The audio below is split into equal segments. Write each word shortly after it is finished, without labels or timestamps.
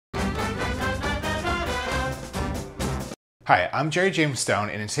Hi, I'm Jerry James Stone,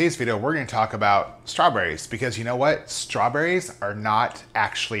 and in today's video, we're going to talk about strawberries because you know what? Strawberries are not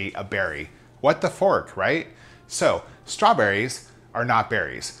actually a berry. What the fork, right? So, strawberries are not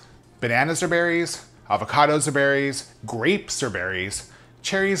berries. Bananas are berries, avocados are berries, grapes are berries,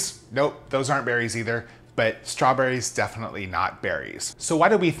 cherries, nope, those aren't berries either, but strawberries definitely not berries. So why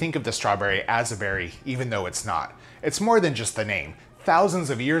do we think of the strawberry as a berry even though it's not? It's more than just the name. Thousands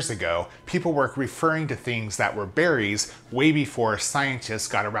of years ago, people were referring to things that were berries way before scientists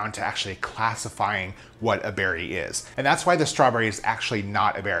got around to actually classifying what a berry is. And that's why the strawberry is actually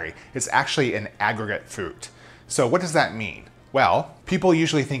not a berry. It's actually an aggregate fruit. So what does that mean? Well, people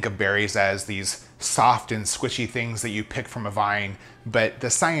usually think of berries as these soft and squishy things that you pick from a vine, but the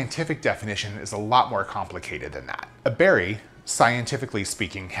scientific definition is a lot more complicated than that. A berry, scientifically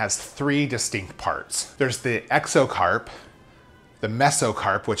speaking, has three distinct parts. There's the exocarp, the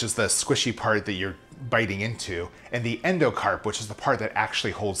mesocarp, which is the squishy part that you're biting into, and the endocarp, which is the part that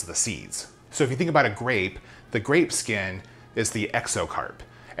actually holds the seeds. So if you think about a grape, the grape skin is the exocarp,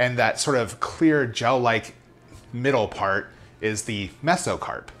 and that sort of clear gel-like middle part is the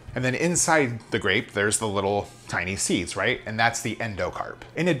mesocarp. And then inside the grape, there's the little tiny seeds, right? And that's the endocarp.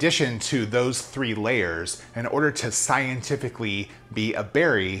 In addition to those three layers, in order to scientifically be a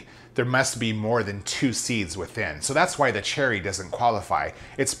berry, there must be more than two seeds within. So that's why the cherry doesn't qualify.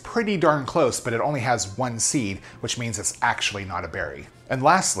 It's pretty darn close, but it only has one seed, which means it's actually not a berry. And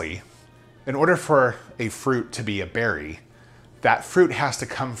lastly, in order for a fruit to be a berry, that fruit has to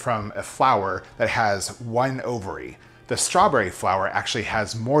come from a flower that has one ovary. The strawberry flower actually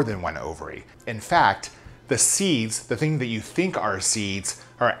has more than one ovary. In fact, the seeds, the thing that you think are seeds,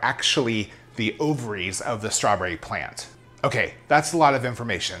 are actually the ovaries of the strawberry plant. Okay, that's a lot of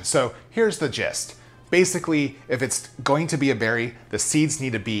information. So here's the gist. Basically, if it's going to be a berry, the seeds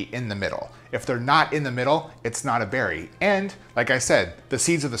need to be in the middle. If they're not in the middle, it's not a berry. And like I said, the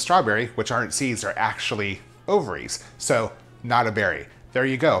seeds of the strawberry, which aren't seeds, are actually ovaries. So not a berry. There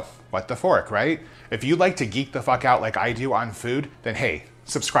you go. What the fork, right? If you like to geek the fuck out like I do on food, then hey,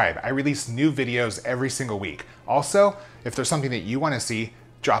 subscribe. I release new videos every single week. Also, if there's something that you want to see,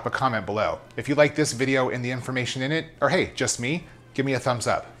 drop a comment below. If you like this video and the information in it, or hey, just me, give me a thumbs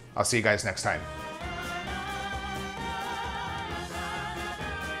up. I'll see you guys next time.